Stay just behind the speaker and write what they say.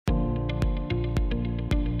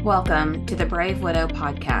Welcome to the Brave Widow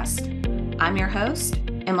podcast. I'm your host,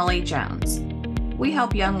 Emily Jones. We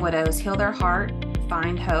help young widows heal their heart,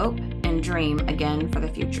 find hope, and dream again for the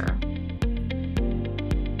future.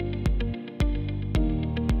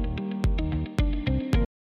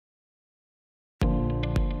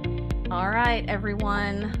 All right,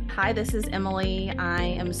 everyone. Hi, this is Emily. I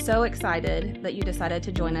am so excited that you decided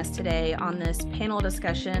to join us today on this panel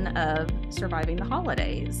discussion of surviving the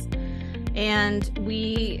holidays. And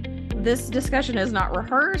this discussion is not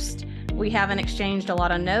rehearsed. We haven't exchanged a lot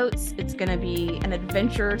of notes. It's going to be an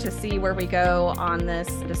adventure to see where we go on this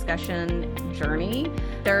discussion journey.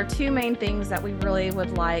 There are two main things that we really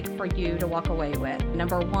would like for you to walk away with.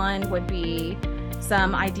 Number one would be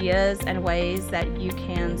some ideas and ways that you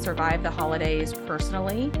can survive the holidays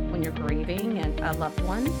personally when you're grieving a loved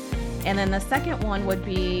one. And then the second one would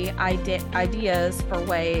be ideas for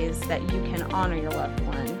ways that you can honor your loved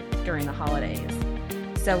one during the holidays.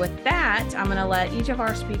 So with that, I'm going to let each of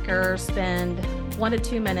our speakers spend 1 to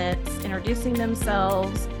 2 minutes introducing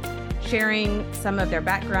themselves, sharing some of their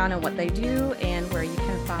background and what they do, and where you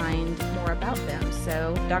can find more about them.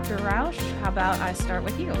 So Dr. Rausch, how about I start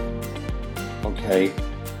with you? Okay,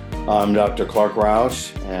 I'm Dr. Clark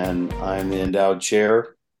Rausch, and I'm the Endowed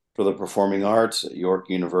Chair for the Performing Arts at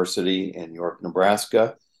York University in York,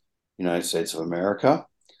 Nebraska, United States of America.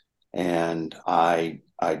 And I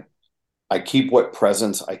keep what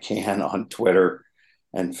presence I can on Twitter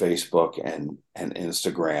and Facebook and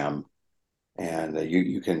Instagram. And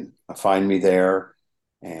you can find me there.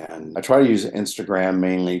 And I try to use Instagram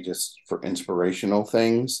mainly just for inspirational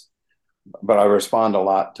things. But I respond a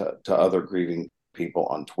lot to other grieving people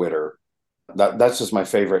on Twitter. That's just my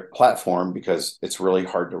favorite platform because it's really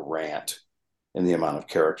hard to rant in the amount of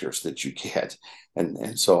characters that you get.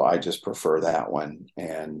 And so I just prefer that one.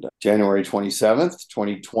 And January 27th,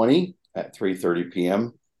 2020 at 3:30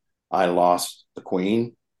 p.m., I lost the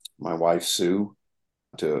Queen, my wife, Sue,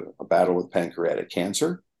 to a battle with pancreatic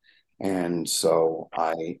cancer. And so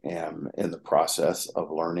I am in the process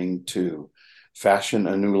of learning to fashion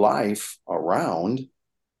a new life around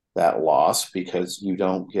that loss because you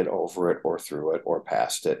don't get over it or through it or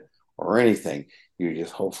past it or anything. You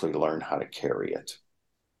just hopefully learn how to carry it.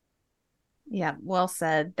 Yeah, well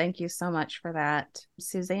said. Thank you so much for that.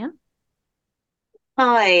 Suzanne?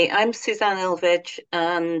 Hi, I'm Suzanne Ilvidge,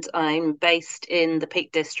 and I'm based in the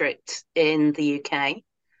Peak District in the UK.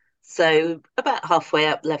 So about halfway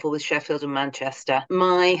up level with Sheffield and Manchester.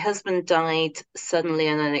 My husband died suddenly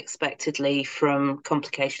and unexpectedly from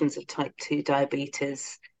complications of type 2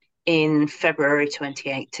 diabetes in February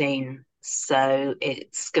 2018. So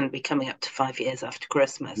it's going to be coming up to 5 years after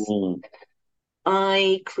Christmas.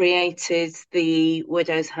 I created the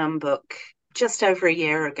Widow's Handbook just over a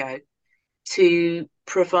year ago to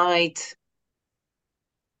provide,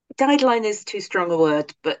 guideline is too strong a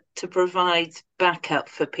word, but to provide backup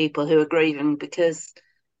for people who are grieving, because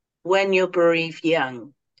when you're bereaved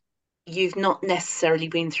young, you've not necessarily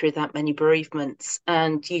been through that many bereavements,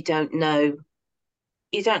 and you don't know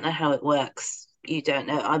how it works. You don't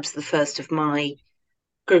know. I was the first of my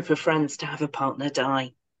group of friends to have a partner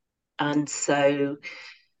die. And so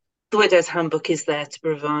the Widow's Handbook is there to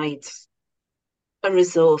provide a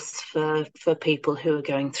resource for people who are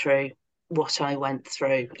going through what I went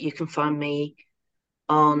through. You can find me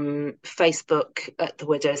on Facebook at the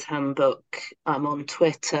Widow's Handbook. I'm on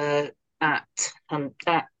Twitter at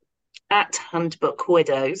Handbook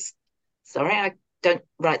Widows. Sorry, I don't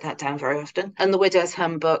write that down very often. And the Widow's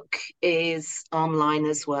Handbook is online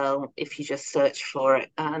as well if you just search for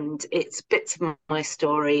it. And it's bits of my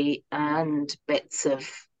story and bits of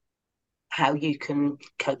how you can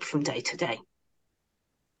cope from day to day.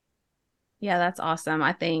 Yeah, that's awesome.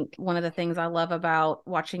 I think one of the things I love about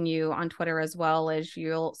watching you on Twitter as well is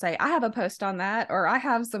you'll say, I have a post on that, or I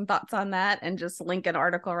have some thoughts on that, and just link an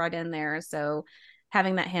article right in there. So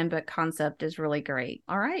having that handbook concept is really great.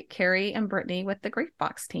 All right, Carrie and Brittany with the Grief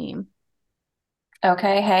Box team.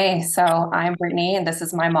 Okay, hey, so I'm Brittany, and this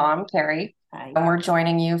is my mom, Carrie. Hi. And we're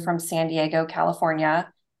joining you from San Diego,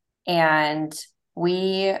 California. And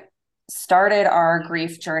we started our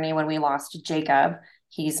grief journey when we lost Jacob.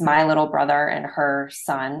 He's my little brother and her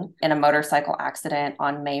son in a motorcycle accident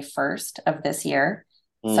on May 1st of this year.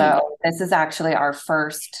 So this is actually our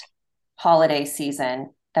first holiday season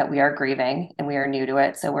that we are grieving, and we are new to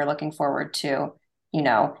it. So we're looking forward to,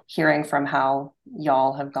 hearing from how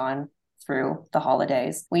y'all have gone through the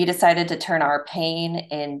holidays. We decided to turn our pain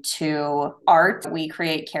into art. We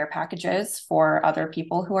create care packages for other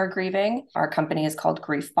people who are grieving. Our company is called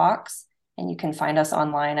Grief Box. And you can find us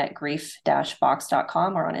online at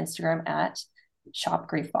grief-box.com or on Instagram at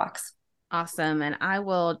shopgriefbox. Awesome. And I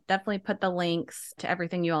will definitely put the links to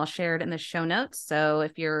everything you all shared in the show notes. So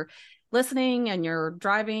if you're listening and you're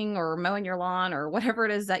driving or mowing your lawn or whatever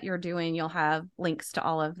it is that you're doing, you'll have links to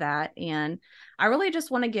all of that. And I really just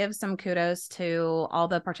want to give some kudos to all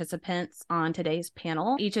the participants on today's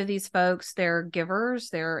panel. Each of these folks, they're givers,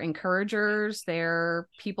 they're encouragers, they're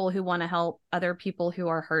people who want to help other people who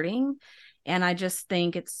are hurting. And I just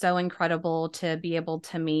think it's so incredible to be able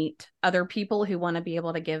to meet other people who want to be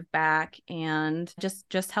able to give back and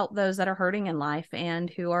just help those that are hurting in life and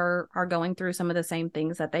who are going through some of the same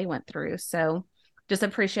things that they went through. So just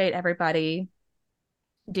appreciate everybody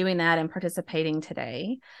doing that and participating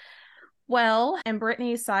today. Well, and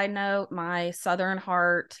Brittany's side note, my Southern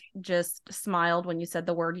heart just smiled when you said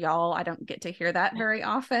the word y'all. I don't get to hear that very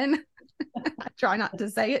often. I try not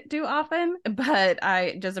to say it too often, but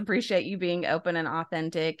I just appreciate you being open and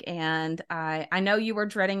authentic. And I know you were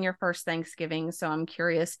dreading your first Thanksgiving, so I'm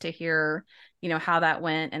curious to hear, how that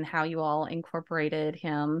went and how you all incorporated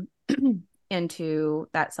him into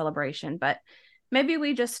that celebration. But maybe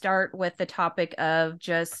we just start with the topic of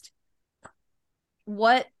just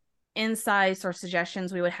what insights or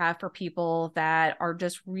suggestions we would have for people that are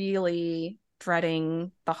just really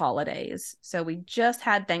dreading the holidays. So we just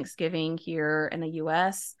had Thanksgiving here in the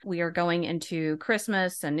US. We are going into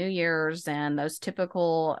Christmas and New Year's and those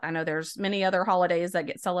typical, I know there's many other holidays that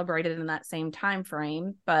get celebrated in that same time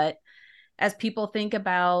frame, but as people think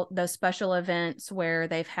about those special events where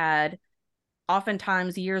they've had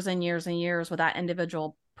oftentimes years and years and years with that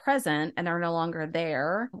individual present and they're no longer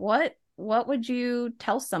there, what would you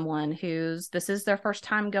tell someone this is their first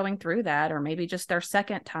time going through that, or maybe just their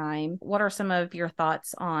second time? What are some of your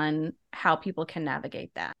thoughts on how people can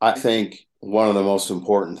navigate that? I think one of the most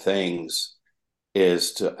important things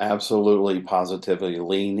is to absolutely positively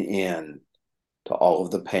lean in to all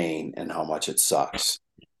of the pain and how much it sucks.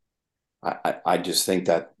 I just think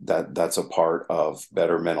that's a part of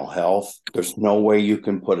better mental health. There's no way you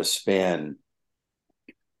can put a spin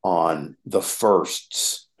on the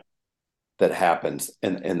firsts that happens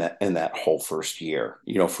in that whole first year.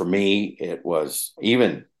 For me, it was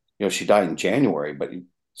even, she died in January, but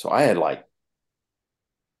so I had like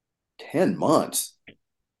 10 months,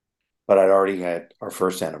 but I'd already had our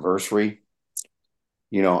first anniversary,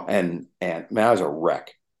 and man, I was a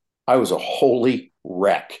wreck. I was a holy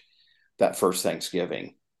wreck that first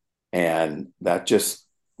Thanksgiving. And that just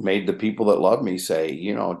made the people that love me say,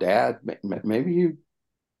 Dad,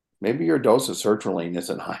 maybe your dose of sertraline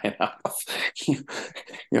isn't high enough,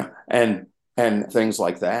 and things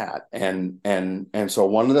like that. And so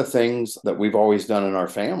one of the things that we've always done in our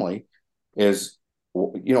family is,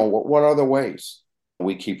 what other ways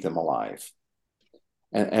we keep them alive?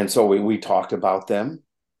 And so we talked about them.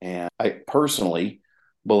 And I personally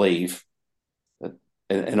believe that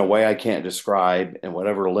in a way I can't describe, in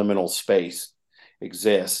whatever liminal space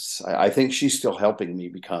exists, I think she's still helping me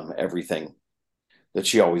become everything that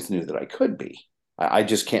she always knew that I could be. I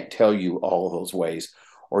just can't tell you all of those ways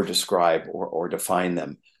or describe or define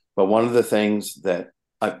them. But one of the things that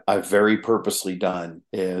I've very purposely done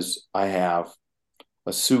is I have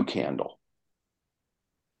a Sue candle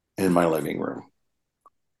in my living room.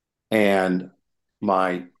 And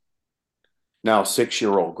my now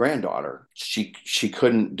 6-year-old granddaughter, she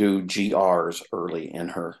couldn't do GRs early in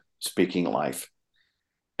her speaking life.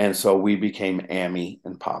 And so we became Ammy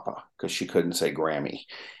and Papa because she couldn't say Grammy.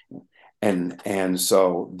 And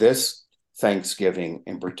so this Thanksgiving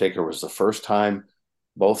in particular was the first time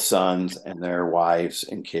both sons and their wives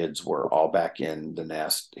and kids were all back in the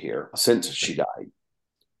nest here since she died.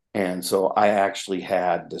 And so I actually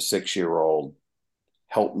had the 6-year-old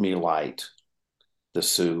help me light the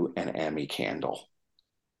Sue and Ammy candle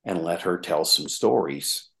and let her tell some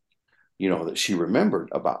stories, that she remembered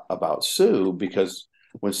about Sue, because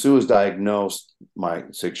when Sue was diagnosed, my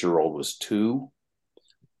 6-year-old was 2,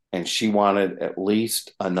 and she wanted at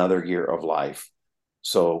least another year of life.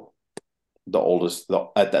 So the oldest,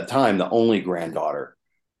 at that time, the only granddaughter,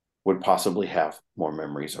 would possibly have more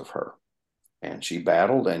memories of her. And she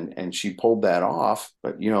battled and she pulled that off.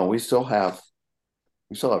 But, we still have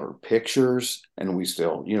her pictures, and we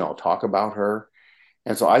still, talk about her.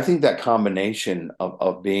 And so I think that combination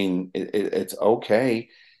of being, it's okay,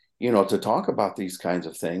 to talk about these kinds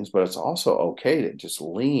of things, but it's also okay to just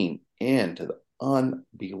lean into the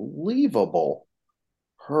unbelievable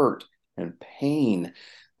hurt and pain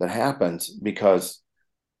that happens, because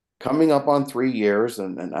coming up on 3 years,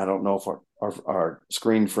 and I don't know if our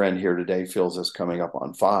screen friend here today feels this coming up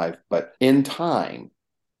on 5, but in time,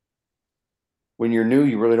 when you're new,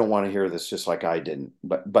 you really don't want to hear this, just like I didn't,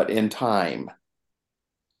 but in time,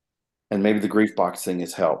 and maybe the grief box thing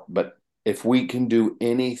has helped, but if we can do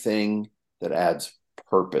anything that adds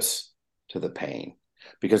purpose to the pain,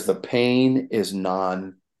 because the pain is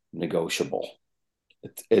non-negotiable.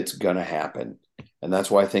 It's going to happen. And that's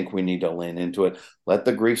why I think we need to lean into it. Let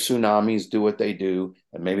the grief tsunamis do what they do,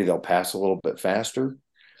 and maybe they'll pass a little bit faster.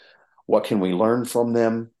 What can we learn from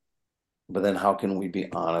them? But then how can we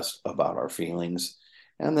be honest about our feelings?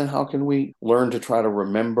 And then how can we learn to try to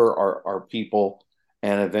remember our people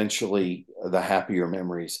and eventually the happier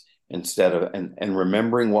memories instead of, and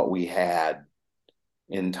remembering what we had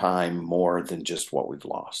in time more than just what we've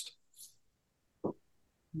lost.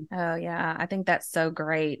 Oh, yeah. I think that's so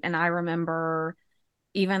great. And I remember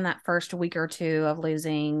even that first week or two of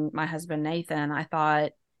losing my husband, Nathan, I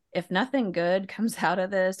thought, if nothing good comes out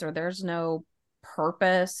of this, or there's no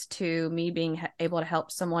purpose to me being able to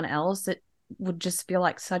help someone else, it would just feel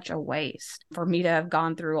like such a waste for me to have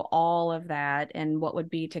gone through all of that and what would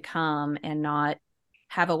be to come and not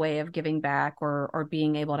have a way of giving back or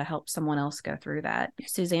being able to help someone else go through that.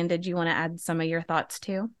 Suzanne, did you want to add some of your thoughts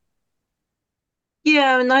too?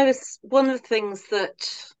 Yeah, and one of the things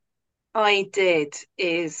that I did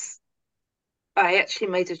is I actually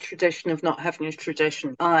made a tradition of not having a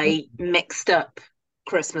tradition. I mixed up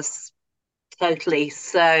Christmas totally.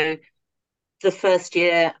 So the first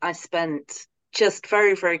year I spent just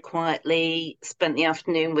very, very quietly, spent the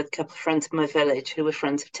afternoon with a couple of friends in my village who were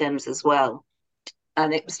friends of Tim's as well.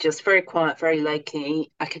 And it was just very quiet, very low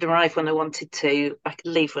key. I could arrive when I wanted to, I could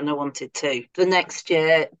leave when I wanted to. The next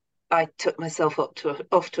year, I took myself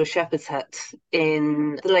off to a shepherd's hut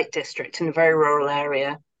in the Lake District in a very rural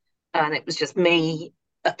area. And it was just me,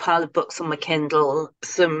 a pile of books on my Kindle,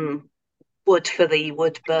 some wood for the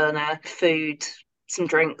wood burner, food, some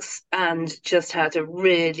drinks, and just had a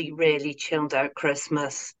really, really chilled out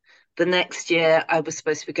Christmas. The next year, I was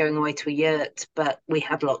supposed to be going away to a yurt, but we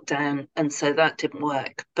had lockdown, and so that didn't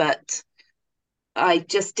work. But I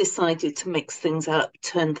just decided to mix things up,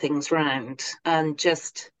 turn things round, and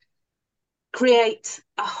just create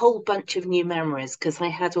a whole bunch of new memories because I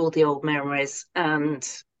had all the old memories, and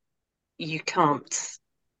you can't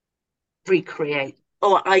recreate,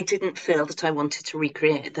 or I didn't feel that I wanted to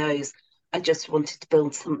recreate those. I just wanted to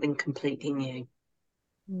build something completely new.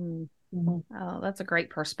 Mm-hmm. Oh, that's a great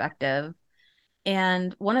perspective.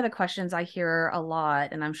 And one of the questions I hear a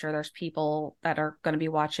lot, and I'm sure there's people that are going to be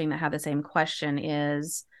watching that have the same question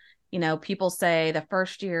is, people say the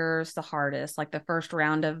first year is the hardest, like the first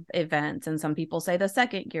round of events. And some people say the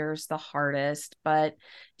second year is the hardest. But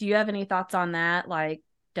do you have any thoughts on that? Like,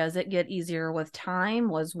 does it get easier with time?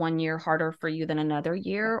 Was one year harder for you than another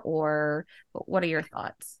year? Or what are your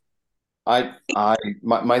thoughts?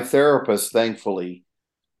 My therapist thankfully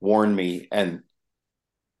warned me, and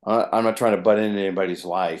I'm not trying to butt into anybody's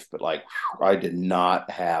life, but like, I did not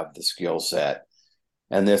have the skill set.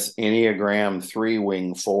 And this Enneagram 3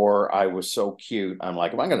 wing 4, I was so cute. I'm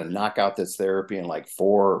like, am I going to knock out this therapy in like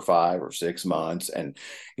 4 or 5 or 6 months? And,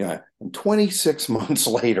 and 26 months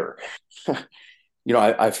later,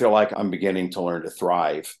 I feel like I'm beginning to learn to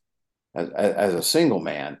thrive as a single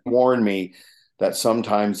man. Warned me that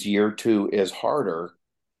sometimes year 2 is harder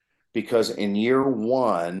because in year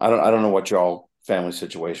 1, I don't know what y'all family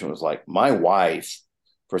situation was like. My wife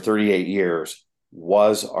for 38 years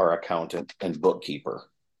was our accountant and bookkeeper.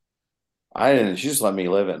 She just let me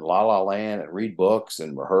live in la la land and read books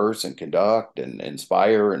and rehearse and conduct and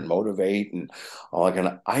inspire and motivate and all that kind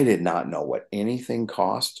of. I did not know what anything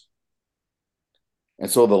cost. And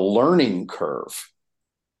so the learning curve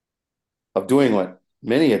of doing what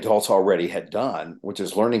many adults already had done, which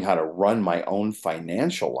is learning how to run my own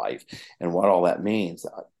financial life and what all that means.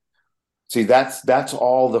 See, that's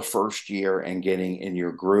all the first year and getting in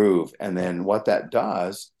your groove. And then what that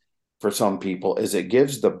does for some people is it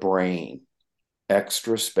gives the brain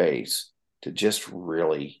extra space to just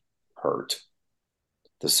really hurt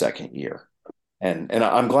the second year. And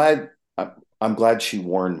I'm glad she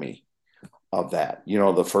warned me of that.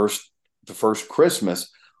 The first Christmas,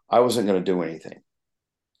 I wasn't going to do anything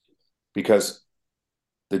because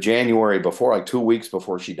the January before, like 2 weeks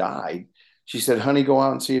before she died, she said, honey, go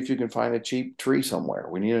out and see if you can find a cheap tree somewhere.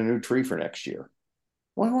 We need a new tree for next year.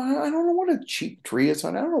 Well, I don't know what a cheap tree is.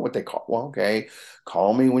 I don't know what they call. Well, okay,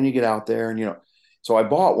 call me when you get out there. And so I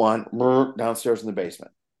bought one downstairs in the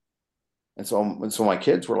basement. And so my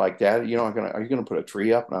kids were like, Dad, are you gonna put a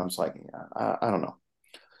tree up? And I was like, I don't know.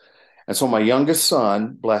 And so my youngest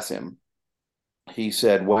son, bless him, he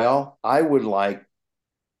said, well, I would like,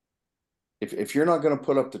 if you're not going to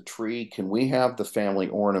put up the tree, can we have the family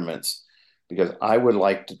ornaments? Because I would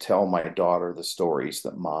like to tell my daughter the stories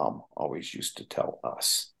that Mom always used to tell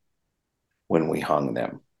us when we hung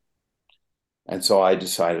them. And so I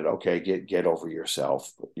decided, okay, get over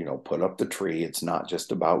yourself, put up the tree. It's not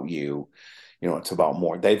just about you, it's about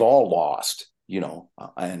more. They've all lost,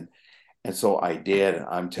 and so I did. And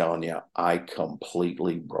I'm telling you, I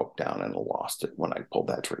completely broke down and lost it when I pulled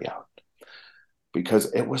that tree out,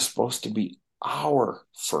 because it was supposed to be our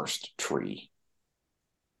first tree,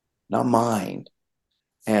 not mine.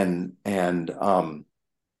 And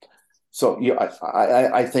so yeah,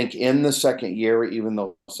 I think in the second year, even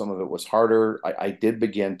though some of it was harder, I did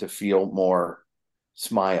begin to feel more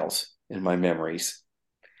smiles in my memories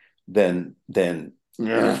than kind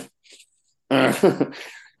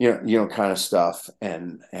of stuff.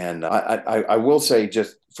 And I will say,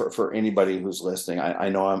 just for anybody who's listening, I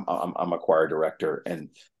know I'm a choir director, and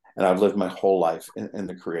I've lived my whole life in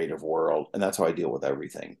the creative world, and that's how I deal with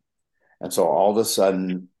everything. And so all of a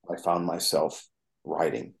sudden, I found myself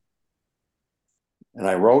writing. And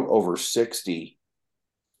I wrote over 60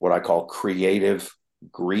 what I call creative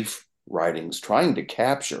grief writings, trying to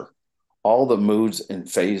capture all the moods and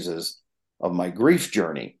phases of my grief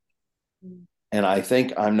journey. And I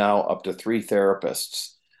think I'm now up to 3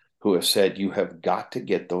 therapists who have said, you have got to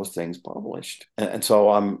get those things published. And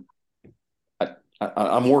so I'm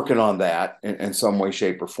working on that in some way,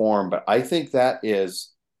 shape, or form. But I think that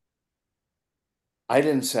is, I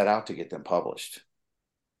didn't set out to get them published.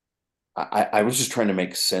 I was just trying to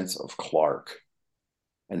make sense of Clark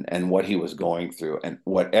and what he was going through. And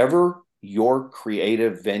whatever your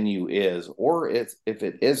creative venue is, or if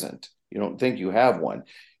it isn't, you don't think you have one,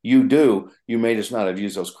 you do, you may just not have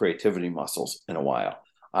used those creativity muscles in a while.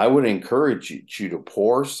 I would encourage you to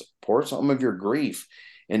pour some of your grief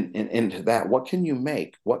into that. What can you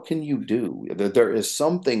make? What can you do? There is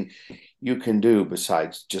something you can do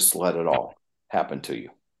besides just let it all happen to you.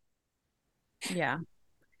 Yeah.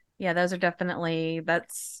 Yeah, those are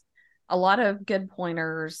that's a lot of good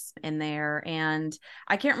pointers in there. And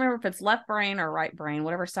I can't remember if it's left brain or right brain,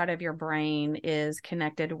 whatever side of your brain is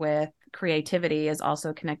connected with creativity is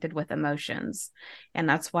also connected with emotions. And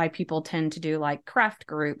that's why people tend to do like craft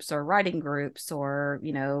groups or writing groups or,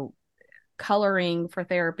 coloring for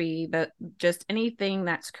therapy, but just anything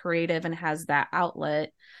that's creative and has that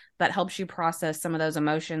outlet that helps you process some of those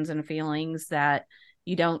emotions and feelings that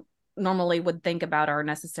you don't normally would think about are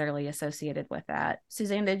necessarily associated with that.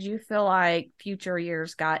 Suzanne, did you feel like future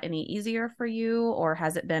years got any easier for you, or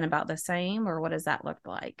has it been about the same, or what does that look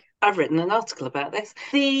like? I've written an article about this.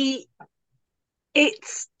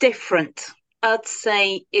 It's different. I'd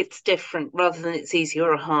say it's different rather than it's easier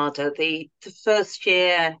or harder. The first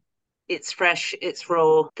year, it's fresh, it's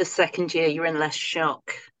raw. The second year, you're in less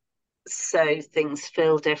shock. So things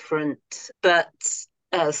feel different. But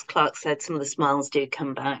as Clark said, some of the smiles do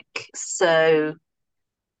come back. So,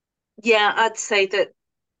 yeah, I'd say that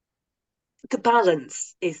the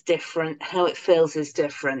balance is different. How it feels is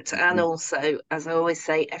different. And also, as I always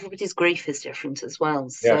say, everybody's grief is different as well.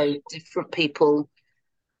 So Yeah. different people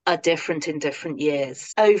are different in different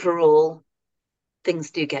years. Overall,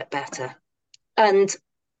 things do get better. And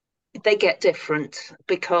they get different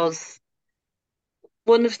because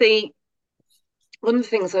one of the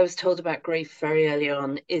things I was told about grief very early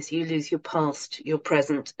on is you lose your past, your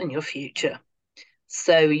present, and your future.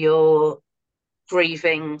 So you're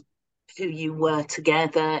grieving who you were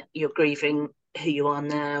together, you're grieving who you are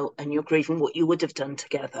now, and you're grieving what you would have done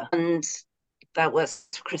together. And that was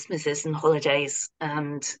Christmases and holidays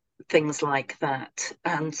and things like that.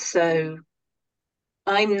 And so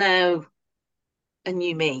I'm now a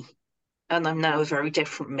new me, and I'm now a very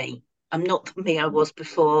different me. I'm not the me I was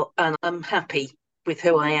before, and I'm happy with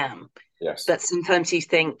who I am. Yes. But sometimes you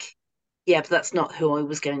think, yeah, but that's not who I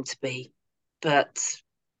was going to be. But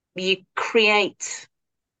you create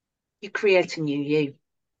a new you.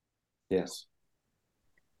 Yes.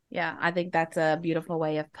 Yeah, I think that's a beautiful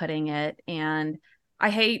way of putting it. And I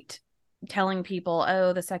hate telling people,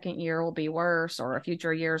 oh, the second year will be worse or a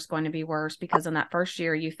future year is going to be worse, because in that first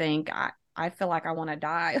year you think, I feel like I want to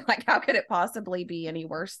die. Like, how could it possibly be any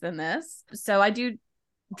worse than this? So I do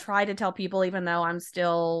try to tell people, even though I'm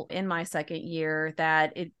still in my second year,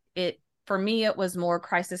 that it for me, it was more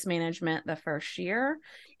crisis management the first year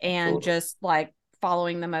and Absolutely. just like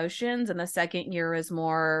following the motions. And the second year is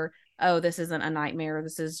more, oh, this isn't a nightmare.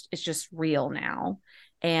 It's just real now.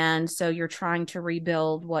 And so you're trying to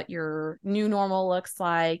rebuild what your new normal looks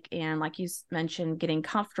like. And like you mentioned, getting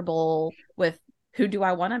comfortable with, who do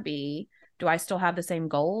I want to be? Do I still have the same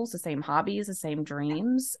goals, the same hobbies, the same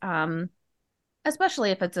dreams? Especially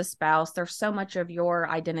if it's a spouse, there's so much of your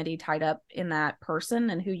identity tied up in that person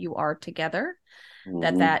and who you are together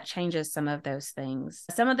that changes some of those things.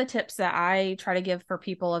 Some of the tips that I try to give for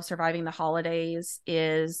people of surviving the holidays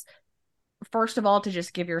is first of all, to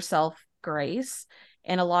just give yourself grace.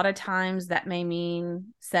 And a lot of times that may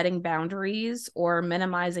mean setting boundaries or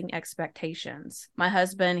minimizing expectations. My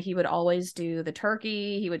husband, he would always do the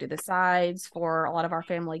turkey. He would do the sides for a lot of our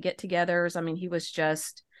family get-togethers. I mean, he was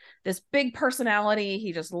just this big personality.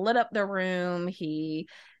 He just lit up the room. He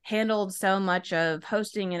handled so much of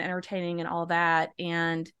hosting and entertaining and all that.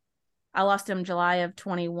 And I lost him July of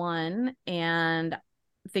 21. And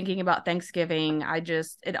thinking about Thanksgiving,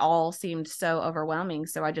 it all seemed so overwhelming.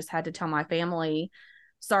 So I just had to tell my family,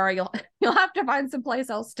 sorry, you'll have to find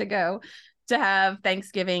someplace else to go to have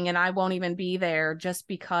Thanksgiving, and I won't even be there, just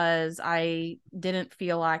because I didn't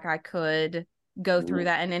feel like I could go through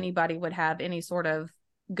that and anybody would have any sort of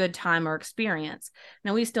good time or experience.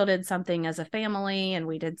 Now, we still did something as a family, and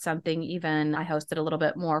we did something, even I hosted a little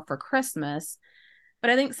bit more for Christmas.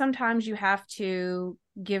 But I think sometimes you have to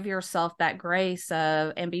give yourself that grace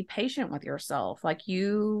and be patient with yourself. Like,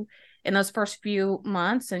 you, in those first few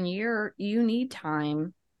months and year, you need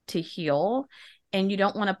time to heal, and you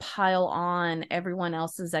don't want to pile on everyone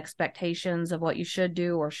else's expectations of what you should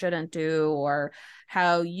do or shouldn't do, or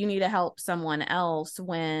how you need to help someone else,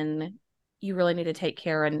 when you really need to take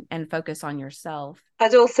care and focus on yourself.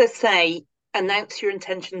 I'd also say, announce your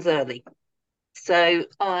intentions early. So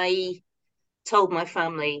I told my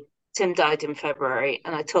family, Tim died in February,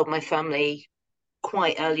 and I told my family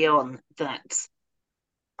quite early on that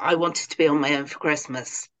I wanted to be on my own for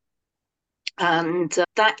Christmas. And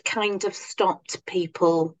that kind of stopped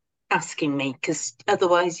people asking me, because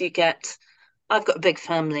otherwise I've got a big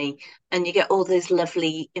family, and you get all those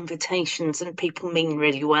lovely invitations and people mean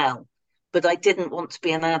really well. But I didn't want to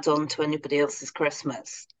be an add-on to anybody else's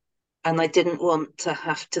Christmas. And I didn't want to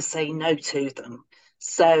have to say no to them.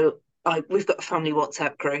 So we've got a family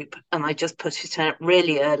WhatsApp group, and I just put it out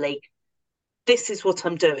really early. This is what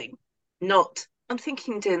I'm doing. Not, I'm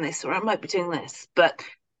thinking of doing this, or I might be doing this, but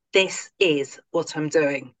this is what I'm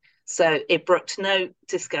doing. So it brooked no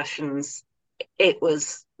discussions. It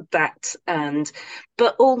was that.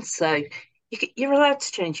 But also, you're allowed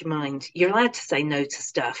to change your mind. You're allowed to say no to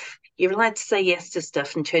stuff. You're allowed to say yes to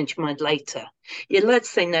stuff and change your mind later. You're allowed to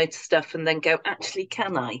say no to stuff and then go, actually,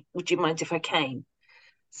 can I? Would you mind if I came?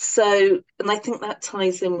 So, and I think that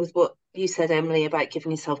ties in with what you said, Emily, about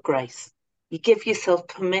giving yourself grace. You give yourself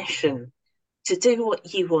permission to do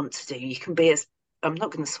what you want to do. You can be as, I'm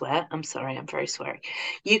not going to swear, I'm sorry, I'm very sweary.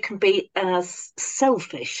 You can be as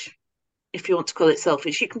selfish, if you want to call it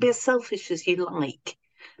selfish. You can be as selfish as you like,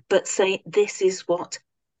 but say, this is what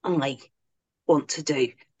I want to do.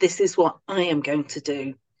 This is what I am going to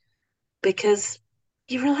do, because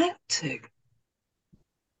you're allowed to.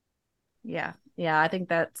 Yeah. I think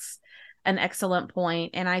that's an excellent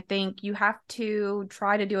point. And I think you have to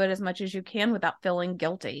try to do it as much as you can without feeling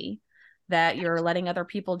guilty that you're letting other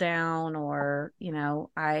people down, or,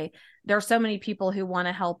 there are so many people who want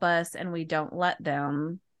to help us and we don't let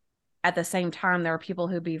them. At the same time, there are people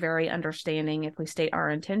who be very understanding if we state our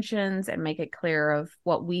intentions and make it clear of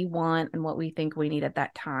what we want and what we think we need at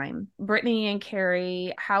that time. Brittany and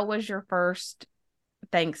Carrie, how was your first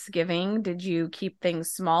Thanksgiving? Did you keep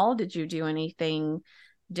things small? Did you do anything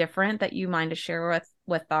different that you mind to share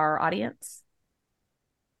with our audience?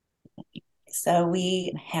 So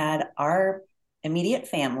we had our immediate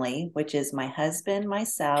family, which is my husband,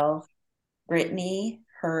 myself, Brittany,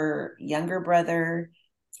 her younger brother,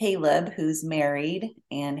 Caleb, who's married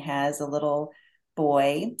and has a little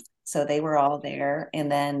boy. So they were all there.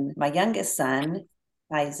 And then my youngest son,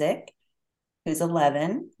 Isaac, who's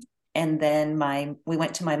 11. And then we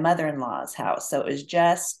went to my mother-in-law's house. So it was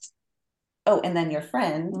just, and then your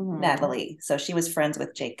friend, Natalie. So she was friends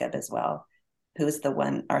with Jacob as well, who was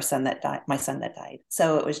my son that died.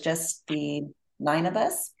 So it was just the 9 of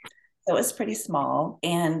us. So it was pretty small.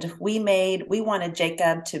 And we wanted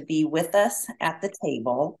Jacob to be with us at the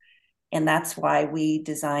table. And that's why we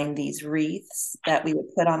designed these wreaths that we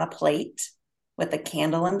would put on a plate with a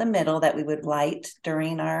candle in the middle that we would light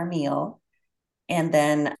during our meal. And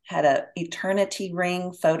then had a eternity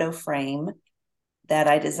ring photo frame that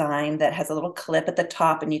I designed that has a little clip at the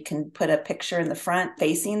top, and you can put a picture in the front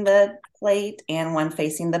facing the plate and one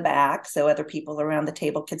facing the back, so other people around the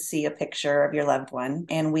table could see a picture of your loved one.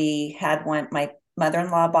 And we had one, my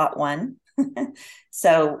mother-in-law bought one.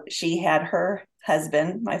 So she had her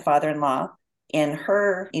husband, my father-in-law, in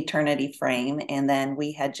her eternity frame, and then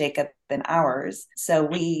we had Jacob in ours. So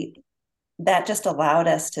that just allowed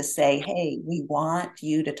us to say, hey, we want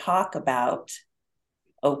you to talk about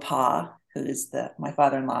Opa, who's my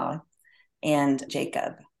father-in-law, and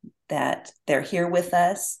Jacob, that they're here with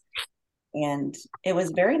us. And it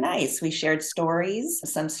was very nice. We shared stories,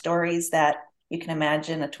 some stories that you can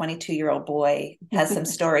imagine a 22-year-old boy has some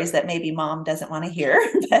stories that maybe mom doesn't want to hear.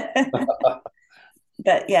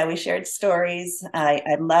 But yeah, we shared stories.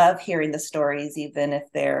 I love hearing the stories, even if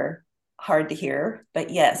they're hard to hear.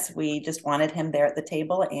 But yes, we just wanted him there at the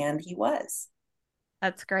table, and he was.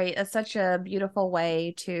 That's great. It's such a beautiful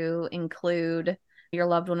way to include your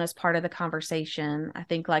loved one as part of the conversation. I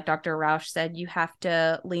think, like Dr. Roush said, you have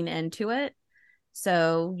to lean into it.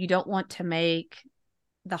 So you don't want to make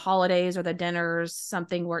the holidays or the dinners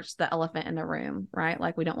something where it's the elephant in the room, right?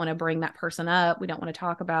 Like, we don't want to bring that person up. We don't want to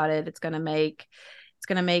talk about it. It's going to make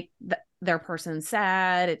their person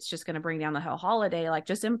sad. It's just going to bring down the whole holiday. Like,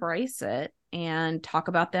 just embrace it and talk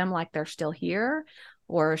about them like they're still here,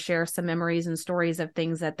 or share some memories and stories of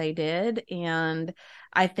things that they did. And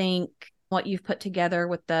I think what you've put together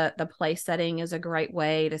with the place setting is a great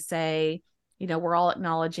way to say, we're all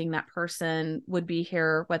acknowledging that person would be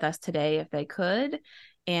here with us today if they could,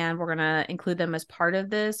 and we're going to include them as part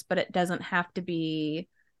of this, but it doesn't have to be,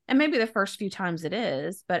 and maybe the first few times it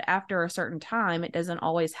is, but after a certain time, it doesn't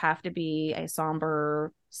always have to be a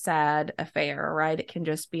somber, sad affair, right? It can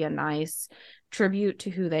just be a nice tribute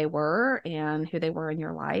to who they were and who they were in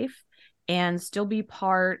your life, and still be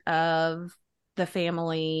part of the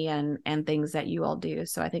family and things that you all do.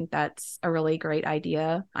 So I think that's a really great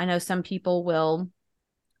idea. I know some people will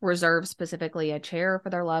reserve specifically a chair for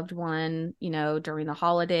their loved one, during the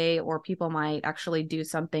holiday, or people might actually do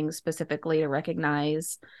something specifically to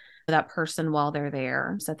recognize that person while they're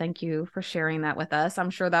there. So thank you for sharing that with us. I'm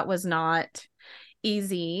sure that was not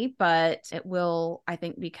easy, but it will, I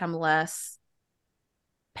think, become less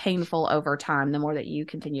painful over time the more that you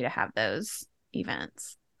continue to have those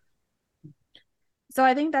events. So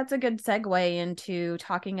I think that's a good segue into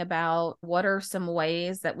talking about what are some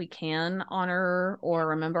ways that we can honor or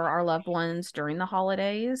remember our loved ones during the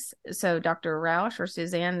holidays. So Dr. Roush or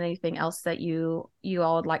Suzanne, anything else that you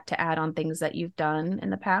all would like to add on things that you've done in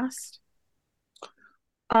the past?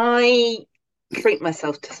 I treat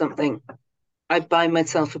myself to something. I buy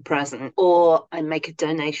myself a present, or I make a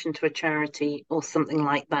donation to a charity or something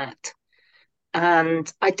like that. And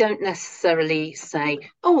I don't necessarily say,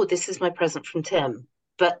 oh, this is my present from Tim,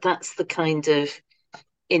 but that's the kind of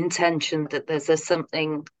intention that there's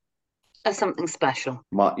something special.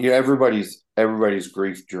 Everybody's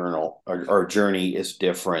grief journal or journey is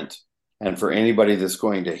different. And for anybody that's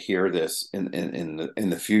going to hear this in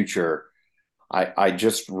the future, I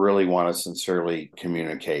just really want to sincerely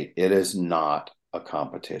communicate. It is not a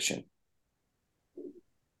competition.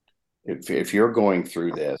 If you're going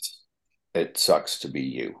through this, it sucks to be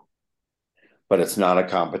you. But it's not a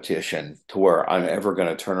competition to where I'm ever going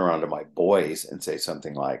to turn around to my boys and say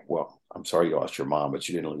something like, well, I'm sorry you lost your mom, but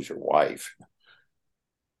you didn't lose your wife.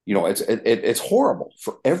 It's horrible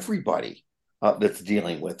for everybody that's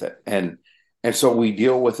dealing with it. And so we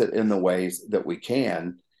deal with it in the ways that we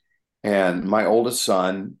can. And my oldest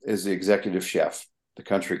son is the executive chef, the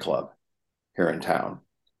country club here in town.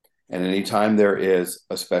 And anytime there is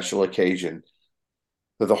a special occasion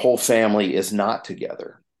that the whole family is not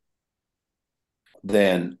together,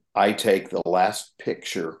 then I take the last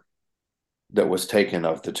picture that was taken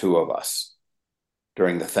of the two of us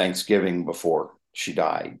during the Thanksgiving before she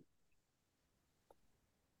died.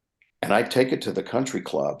 And I take it to the country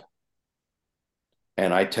club,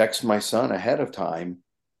 and I text my son ahead of time,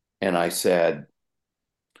 and I said,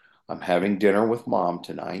 I'm having dinner with mom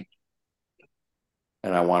tonight,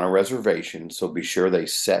 and I want a reservation. So be sure they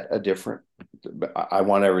set a different, I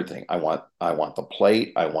want everything. I want the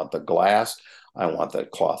plate. I want the glass. I want the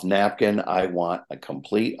cloth napkin. I want a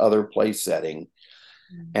complete other place setting.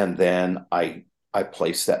 And then I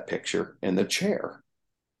place that picture in the chair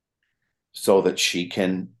so that she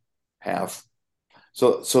can have,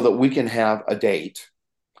 so that we can have a date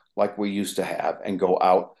like we used to have and go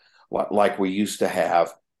out like we used to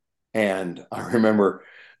have. And I remember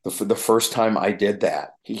the first time I did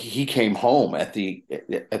that, he came home at the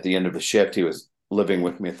end of the shift. He was living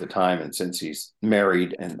with me at the time, and since he's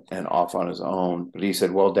married and off on his own, but he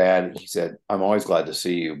said, well, Dad, he said, I'm always glad to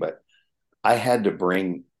see you, but I had to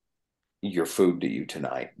bring your food to you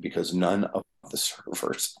tonight because none of the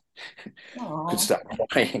servers could stop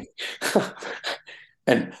crying.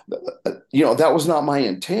 And that was not my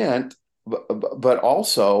intent, but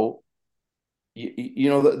also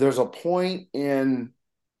there's a point in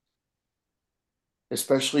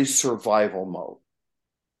especially survival mode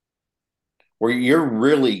where you're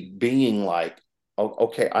really being like, oh,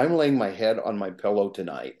 okay, I'm laying my head on my pillow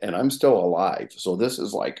tonight and I'm still alive. So this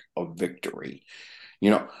is like a victory,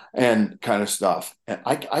 and kind of stuff. And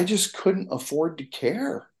I just couldn't afford to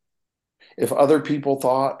care. if other people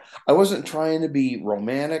thought. I wasn't trying to be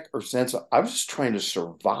romantic or sensitive. I was just trying to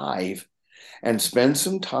survive and spend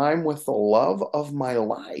some time with the love of my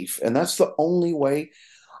life. And that's the only way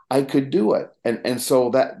I could do it. And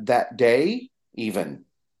so that day, even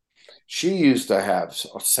she used to have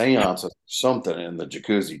seances, something in the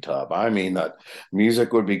jacuzzi tub. I mean, the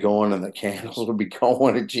music would be going and the candles would be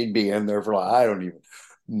going, and she'd be in there for like, I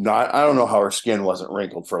don't know how her skin wasn't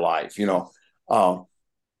wrinkled for life, you know.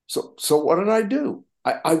 So what did I do?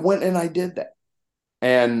 I went and I did that.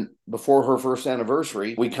 And before her first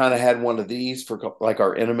anniversary, we kind of had one of these for like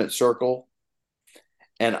our intimate circle.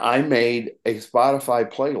 And I made a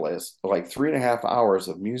Spotify playlist of like 3.5 hours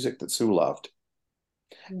of music that Sue loved.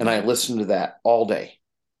 And I listened to that all day.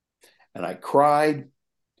 And I cried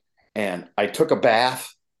and I took a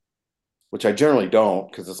bath, which I generally don't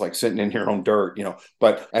because it's like sitting in your own dirt, you know.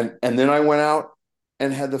 But and then I went out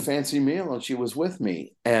and had the fancy meal and she was with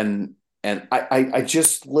me. And I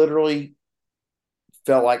just literally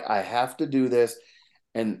felt like I have to do this.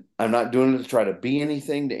 And I'm not doing it to try to be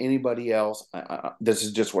anything to anybody else. This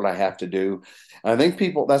is just what I have to do. And I think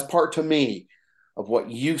people, that's part to me of what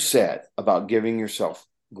you said about giving yourself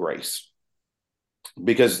grace.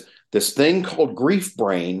 Because this thing called grief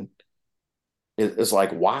brain is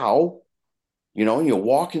like, wow, you know, you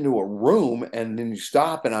walk into a room and then you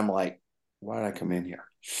stop and I'm like, why did I come in here?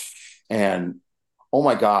 And oh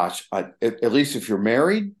my gosh, at least if you're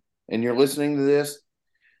married and you're listening to this,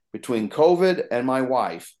 between COVID and my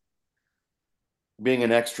wife being an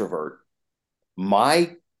extrovert,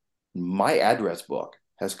 my address book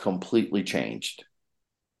has completely changed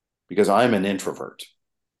because I'm an introvert.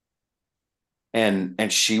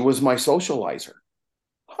 And she was my socializer.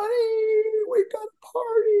 Honey, we got a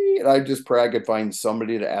party. And I just pray I could find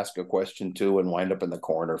somebody to ask a question to and wind up in the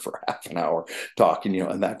corner for half an hour talking, you know,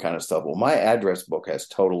 and that kind of stuff. Well, my address book has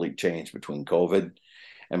totally changed between COVID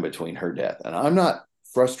and between her death. And I'm not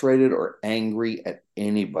frustrated or angry at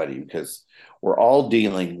anybody because we're all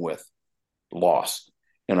dealing with loss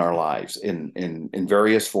in our lives in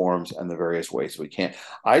various forms and the various ways we can.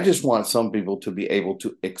 I just want some people to be able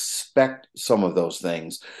to expect some of those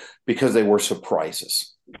things because they were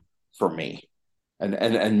surprises for me.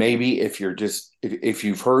 And maybe if you're just if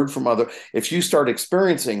you've heard from if you start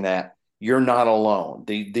experiencing that, you're not alone.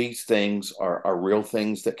 These things are real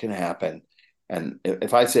things that can happen. And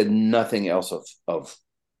if I said nothing else of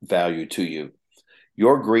value to you,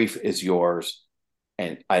 your grief is yours.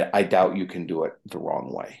 And I doubt you can do it the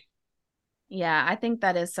wrong way. Yeah, I think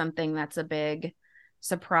that is something that's a big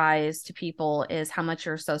surprise to people is how much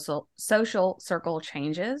your social circle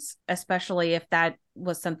changes, especially if that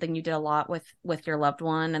was something you did a lot with your loved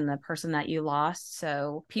one and the person that you lost.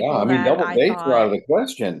 So Yeah, I people mean, that double I dates are out of thought, the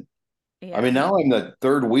question. I mean, yeah, now I'm the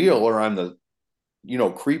third wheel or I'm the, you know,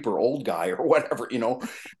 creeper old guy or whatever, you know,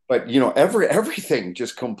 but you know, everything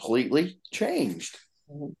just completely changed.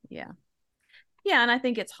 yeah. Yeah, and I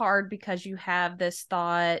think it's hard because you have this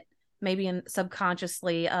thought, maybe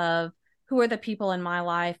subconsciously, of who are the people in my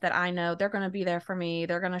life that I know they're going to be there for me.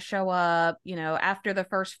 They're going to show up, you know, after the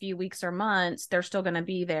first few weeks or months, they're still going to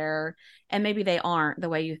be there. And maybe they aren't the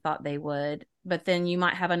way you thought they would. But then you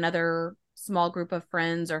might have another small group of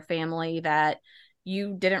friends or family that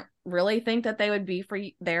you didn't really think that they would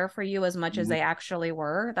be there for you as much as they actually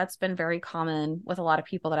were. That's been very common with a lot of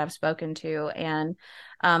people that I've spoken to. And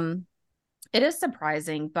it is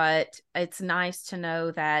surprising, but it's nice to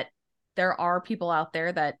know that there are people out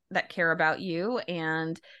there that care about you,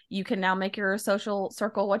 and you can now make your social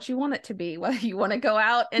circle what you want it to be, whether you want to go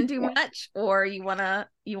out and do much or you want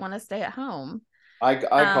to stay at home. I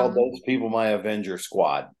call those people my Avenger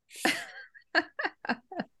squad.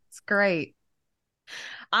 It's great.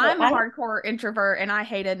 I'm a hardcore introvert and I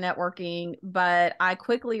hated networking, but I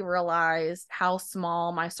quickly realized how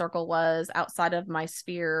small my circle was outside of my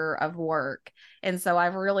sphere of work. And so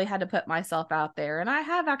I've really had to put myself out there. And I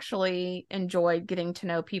have actually enjoyed getting to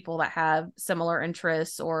know people that have similar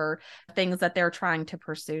interests or things that they're trying to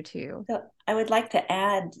pursue too. So I would like to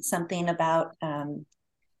add something about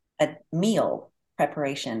a meal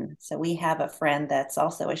preparation. So we have a friend that's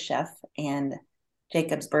also a chef, and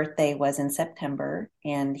Jacob's birthday was in September,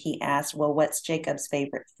 and he asked, well, what's Jacob's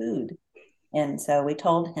favorite food? And so we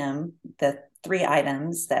told him the 3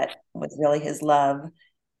 items that was really his love.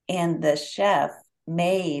 And the chef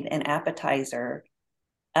made an appetizer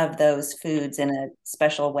of those foods in a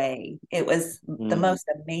special way. It was the most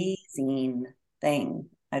amazing thing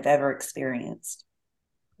I've ever experienced.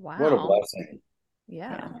 Wow. What a blessing.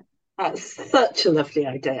 Yeah. That's such a lovely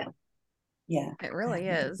idea. Yeah. It really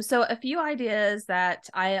is. So a few ideas that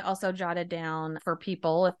I also jotted down for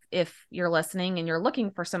people, if you're listening and you're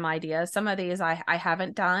looking for some ideas. Some of these I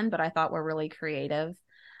haven't done, but I thought were really creative.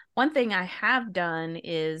 One thing I have done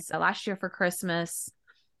is last year for Christmas,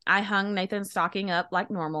 I hung Nathan's stocking up like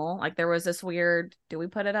normal. Like there was this weird, do we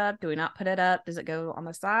put it up? Do we not put it up? Does it go on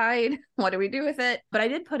the side? What do we do with it? But I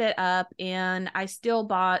did put it up, and I still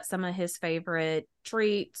bought some of his favorite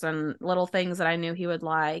treats and little things that I knew he would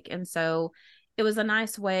like. And so it was a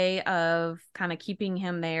nice way of kind of keeping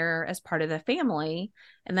him there as part of the family.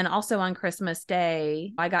 And then also on Christmas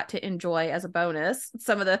Day, I got to enjoy as a bonus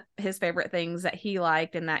some of his favorite things that he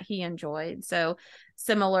liked and that he enjoyed. So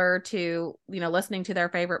similar to, listening to their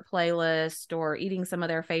favorite playlist or eating some of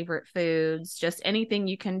their favorite foods, just anything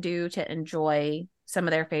you can do to enjoy some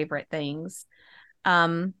of their favorite things.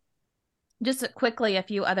 Just quickly, a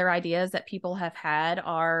few other ideas that people have had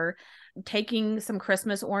are taking some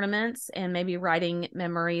Christmas ornaments and maybe writing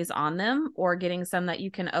memories on them, or getting some that you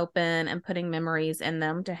can open and putting memories in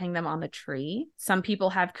them to hang them on the tree. Some people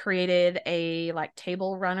have created a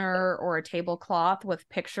table runner or a tablecloth with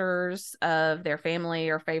pictures of their family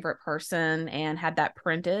or favorite person and had that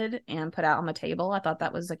printed and put out on the table. I thought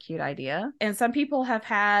that was a cute idea. And some people have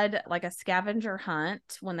had a scavenger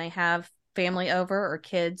hunt when they have family over or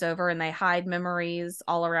kids over, and they hide memories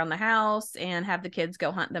all around the house and have the kids go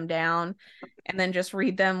hunt them down and then just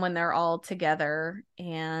read them when they're all together.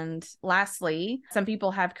 And lastly, some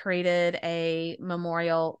people have created a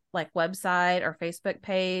memorial website or Facebook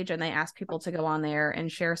page, and they ask people to go on there and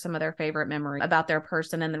share some of their favorite memories about their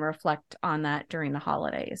person and then reflect on that during the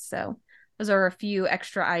holidays. So those are a few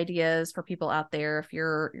extra ideas for people out there if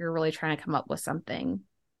you're really trying to come up with something.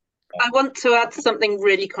 I want to add something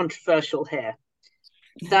really controversial here,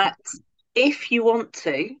 that if you want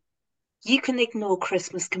to, you can ignore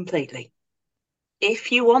Christmas completely.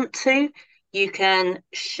 If you want to, you can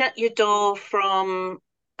shut your door and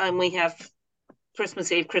we have Christmas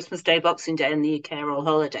Eve, Christmas Day, Boxing Day in the UK are all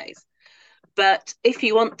holidays. But if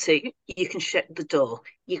you want to, you can shut the door.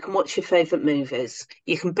 You can watch your favourite movies.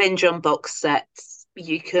 You can binge on box sets.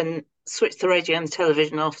 You can switch the radio and the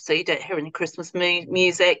television off so you don't hear any Christmas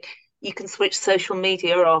music. You can switch social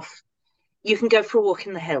media off. You can go for a walk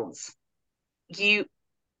in the hills. You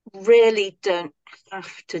really don't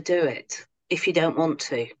have to do it if you don't want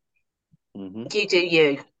to. Mm-hmm. You do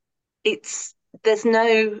you. There's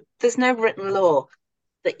no written law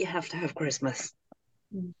that you have to have Christmas.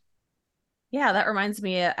 Yeah, that reminds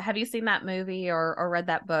me. Have you seen that movie or read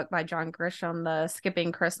that book by John Grisham, The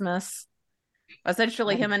Skipping Christmas?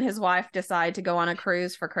 Essentially, him and his wife decide to go on a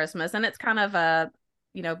cruise for Christmas, and it's kind of a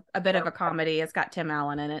bit of a comedy. It's got Tim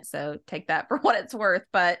Allen in it, so take that for what it's worth.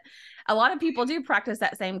 But a lot of people do practice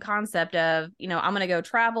that same concept of, I'm going to go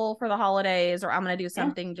travel for the holidays, or I'm going to do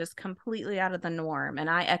something just completely out of the norm. And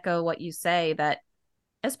I echo what you say, that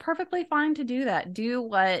it's perfectly fine to do that. Do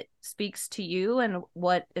what speaks to you and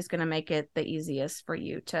what is going to make it the easiest for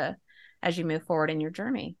you as you move forward in your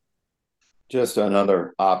journey. Just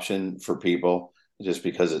another option for people, just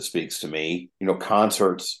because it speaks to me.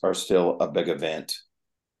 Concerts are still a big event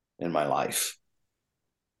in my life.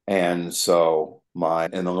 And so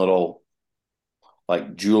in the little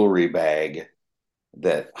jewelry bag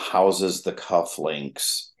that houses the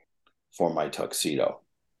cufflinks for my tuxedo,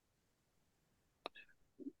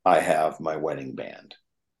 I have my wedding band.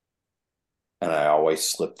 And I always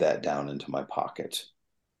slip that down into my pocket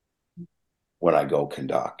when I go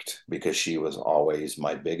conduct, because she was always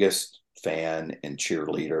my biggest fan and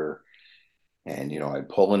cheerleader. And, I'd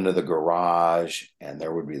pull into the garage and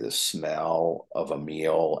there would be the smell of a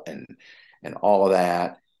meal and all of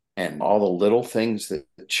that. And all the little things that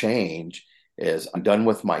change is I'm done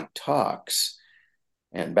with my tux.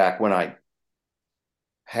 And back when I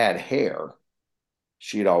had hair,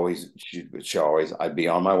 I'd be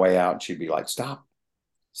on my way out and she'd be like, stop,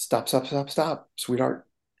 sweetheart.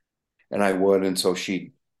 And I would. And so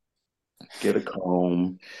she'd get a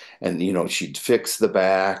comb and, she'd fix the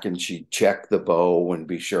back and she'd check the bow and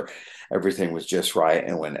be sure everything was just right.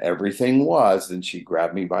 And when everything was, then she'd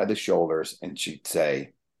grab me by the shoulders and she'd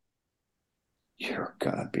say, "You're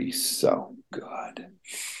gonna be so good."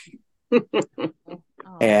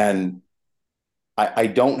 And I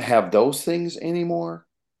don't have those things anymore,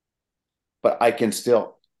 but I can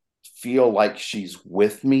still feel like she's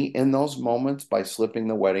with me in those moments by slipping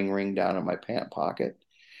the wedding ring down in my pant pocket.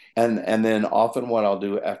 And then often what I'll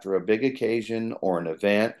do after a big occasion or an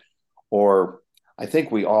event, or I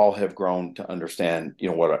think we all have grown to understand,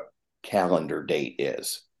 what a calendar date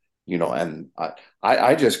is, and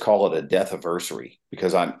I just call it a death anniversary,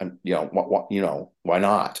 because I'm why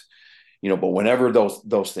not? But whenever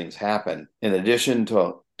those things happen, in addition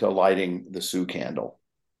to lighting the Sue candle,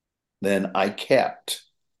 then I kept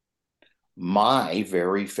my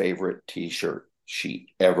very favorite t-shirt she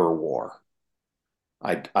ever wore.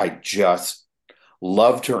 I just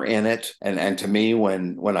loved her in it. And to me,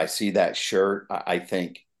 when I see that shirt, I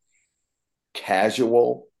think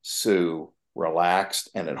casual Sue, relaxed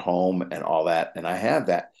and at home and all that. And I have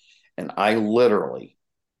that. And I literally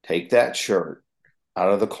take that shirt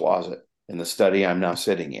out of the closet in the study I'm now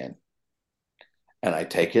sitting in, and I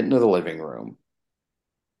take it into the living room,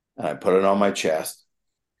 and I put it on my chest,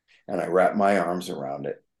 and I wrap my arms around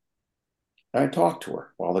it, and I talk to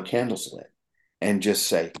her while the candle's lit, and just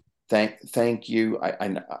say, thank you.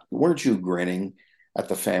 I weren't you grinning at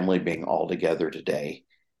the family being all together today?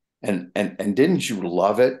 And didn't you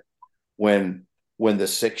love it when the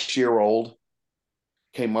 6-year-old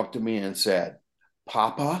came up to me and said,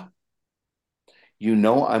 Papa,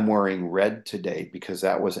 I'm wearing red today because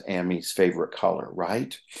that was Ammy's favorite color,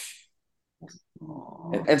 right?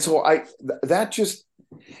 And so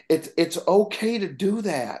it's okay to do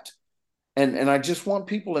that. And I just want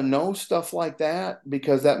people to know stuff like that,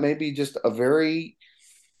 because that may be just maybe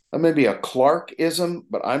a Clarkism,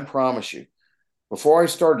 but I promise you, before I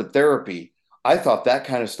started therapy, I thought that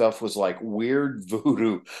kind of stuff was like weird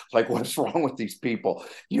voodoo. Like, what's wrong with these people,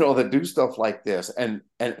 that do stuff like this? And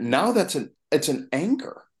now it's an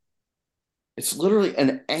anchor. It's literally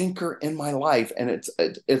an anchor in my life, and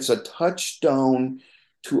it's a touchstone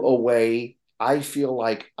to a way I feel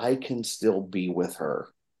like I can still be with her.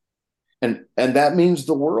 And that means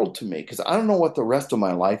the world to me, because I don't know what the rest of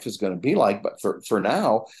my life is going to be like. But for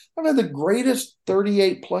now, I've had the greatest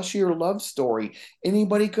 38 plus year love story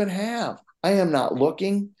anybody could have. I am not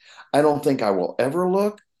looking. I don't think I will ever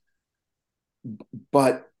look.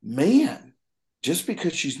 But man, just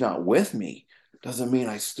because she's not with me doesn't mean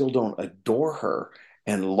I still don't adore her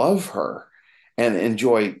and love her and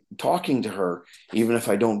enjoy talking to her, even if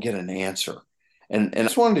I don't get an answer. And I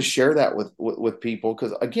just wanted to share that with people,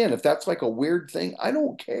 because again, if that's like a weird thing, I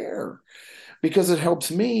don't care, because it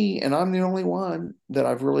helps me, and I'm the only one that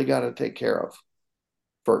I've really got to take care of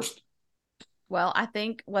first. Well, I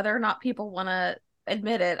think whether or not people want to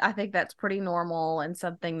admit it, I think that's pretty normal and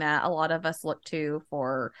something that a lot of us look to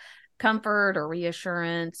for comfort or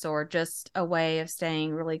reassurance, or just a way of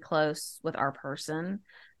staying really close with our person.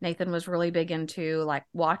 Nathan was really big into like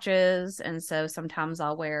watches, and so sometimes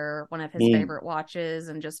I'll wear one of his favorite watches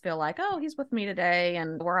and just feel like, oh, he's with me today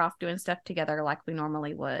and we're off doing stuff together like we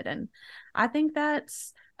normally would. And I think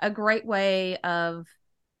that's a great way of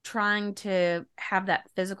trying to have that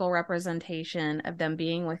physical representation of them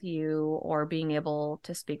being with you or being able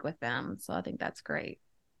to speak with them. So I think that's great.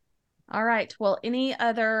 All right. Well, any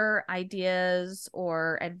other ideas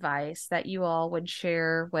or advice that you all would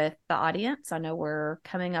share with the audience? I know we're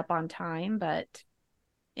coming up on time, but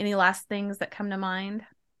any last things that come to mind?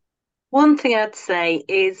 One thing I'd say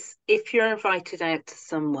is, if you're invited out to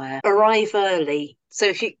somewhere, arrive early. So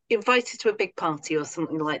if you're invited to a big party or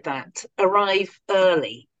something like that, arrive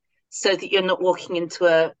early so that you're not walking into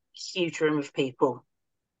a huge room of people,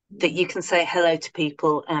 that you can say hello to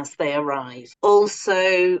people as they arrive.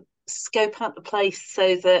 Also, scope out the place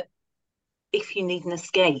so that if you need an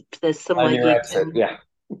escape, there's somewhere you can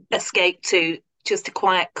escape to, just a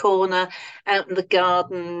quiet corner out in the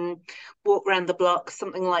garden, walk around the block,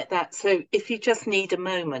 something like that. So if you just need a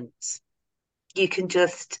moment, you can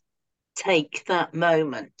just take that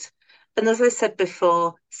moment. And as I said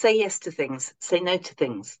before, say yes to things, say no to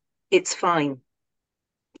things. It's fine.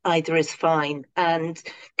 Either is fine. And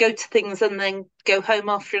go to things and then go home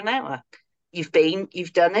after an hour. You've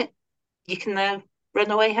done it. You can now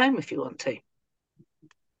run away home if you want to.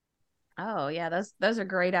 Oh, yeah, those are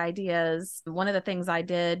great ideas. One of the things I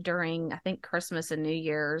did during, I think, Christmas and New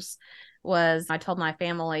Year's was I told my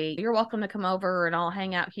family, you're welcome to come over and I'll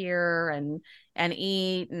hang out here and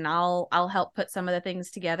eat, and I'll help put some of the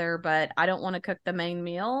things together, but I don't want to cook the main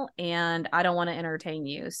meal and I don't want to entertain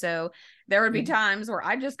you. So there would be times where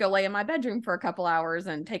I just go lay in my bedroom for a couple hours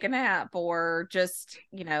and take a nap, or just,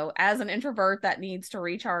 as an introvert that needs to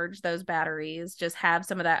recharge those batteries, just have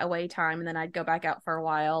some of that away time, and then I'd go back out for a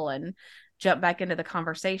while and jump back into the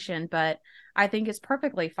conversation. But I think it's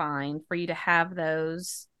perfectly fine for you to have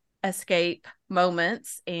those escape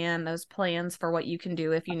moments and those plans for what you can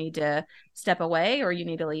do if you need to step away or you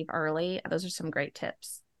need to leave early. Those are some great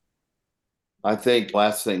tips. I think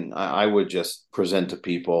last thing I would just present to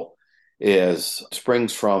people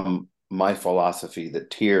springs from my philosophy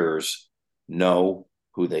that tears know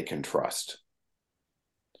who they can trust.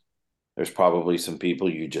 There's probably some people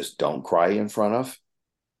you just don't cry in front of,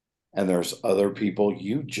 and there's other people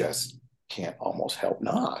you just can't almost help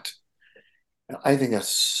not. And I think that's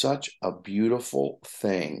such a beautiful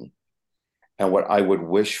thing. And what I would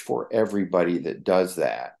wish for everybody that does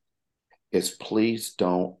that is please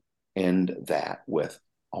don't end that with,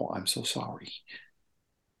 oh, I'm so sorry.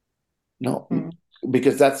 No,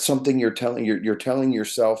 because that's something you're telling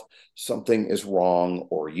yourself something is wrong,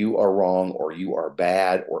 or you are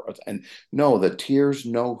bad, and no, the tears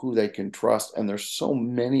know who they can trust, and there's so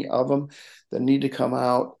many of them that need to come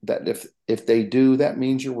out, that if they do, that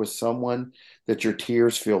means you're with someone that your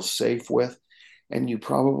tears feel safe with, and you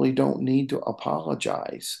probably don't need to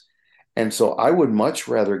apologize. And so I would much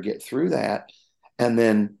rather get through that and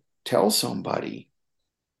then tell somebody,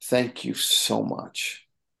 thank you so much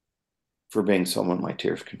for being someone my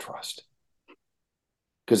tears can trust.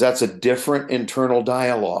 Because that's a different internal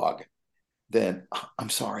dialogue than, I'm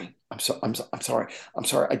sorry. I'm sorry.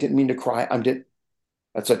 I didn't mean to cry.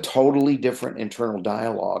 That's a totally different internal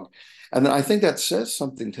dialogue. And then I think that says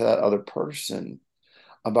something to that other person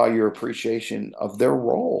about your appreciation of their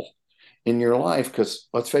role in your life. Because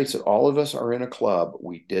let's face it, all of us are in a club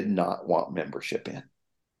we did not want membership in.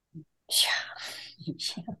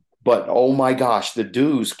 Yeah. But oh my gosh, the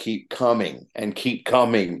dues keep coming and keep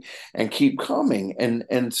coming and keep coming.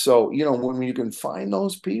 And so, when you can find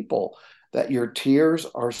those people that your tears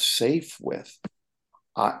are safe with,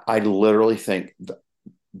 I literally think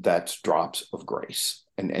that's drops of grace.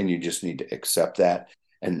 And you just need to accept that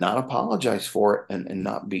and not apologize for it, and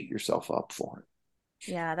not beat yourself up for it.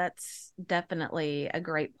 Yeah, that's definitely a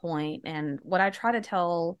great point. And what I try to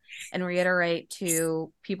tell and reiterate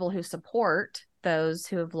to people who support those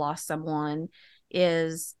who have lost someone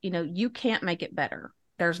is, you can't make it better.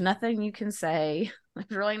 There's nothing you can say.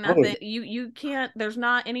 There's really nothing you can't, there's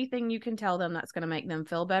not anything you can tell them that's going to make them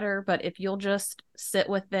feel better. But if you'll just sit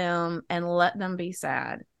with them and let them be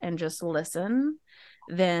sad and just listen,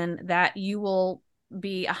 then that you will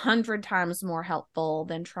be 100 times more helpful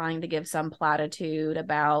than trying to give some platitude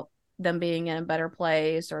about them being in a better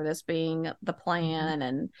place or this being the plan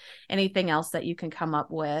and anything else that you can come up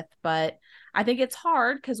with. But I think it's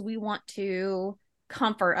hard because we want to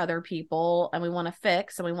comfort other people and we want to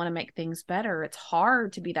fix and we want to make things better. It's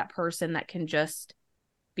hard to be that person that can just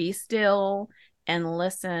be still and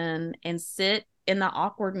listen and sit in the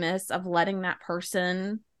awkwardness of letting that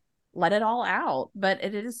person let it all out. But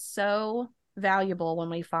it is so valuable when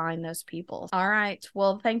we find those people. All right.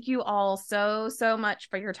 Well, thank you all so much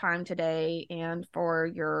for your time today and for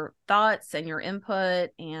your thoughts and your input.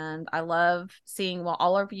 And I love seeing what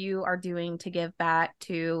all of you are doing to give back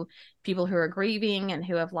to people who are grieving and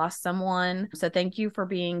who have lost someone. So thank you for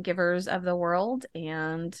being givers of the world,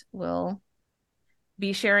 and we'll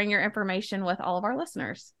be sharing your information with all of our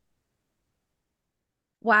listeners.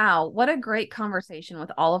 Wow, what a great conversation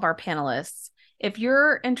with all of our panelists. If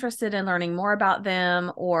you're interested in learning more about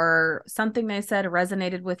them, or something they said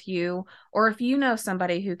resonated with you, or if you know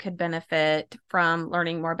somebody who could benefit from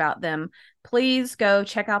learning more about them, please go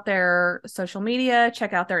check out their social media,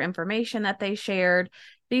 check out their information that they shared.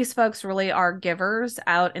 These folks really are givers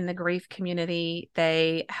out in the grief community.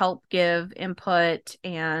 They help give input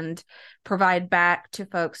and provide back to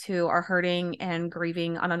folks who are hurting and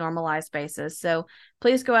grieving on a normalized basis. So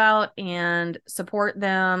please go out and support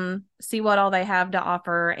them, see what all they have to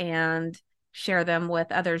offer, and share them with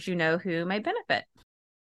others you know who may benefit.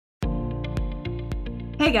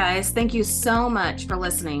 Hey guys, thank you so much for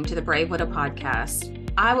listening to the Brave Widow podcast.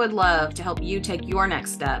 I would love to help you take your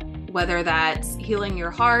next step, whether that's healing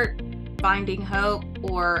your heart, finding hope,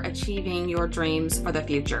 or achieving your dreams for the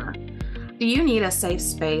future. Do you need a safe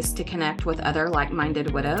space to connect with other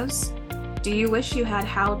like-minded widows? Do you wish you had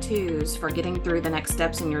how-tos for getting through the next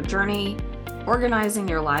steps in your journey, organizing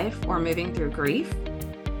your life, or moving through grief?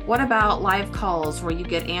 What about live calls where you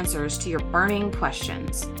get answers to your burning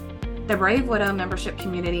questions? The Brave Widow membership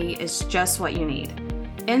community is just what you need.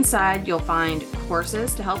 Inside, you'll find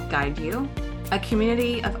courses to help guide you, a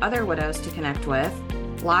community of other widows to connect with,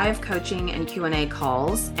 live coaching and Q&A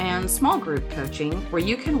calls, and small group coaching where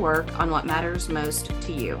you can work on what matters most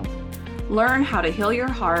to you. Learn how to heal your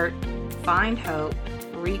heart, find hope,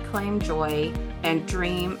 reclaim joy, and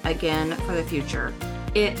dream again for the future.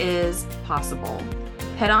 It is possible.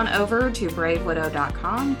 Head on over to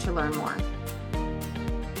bravewidow.com to learn more.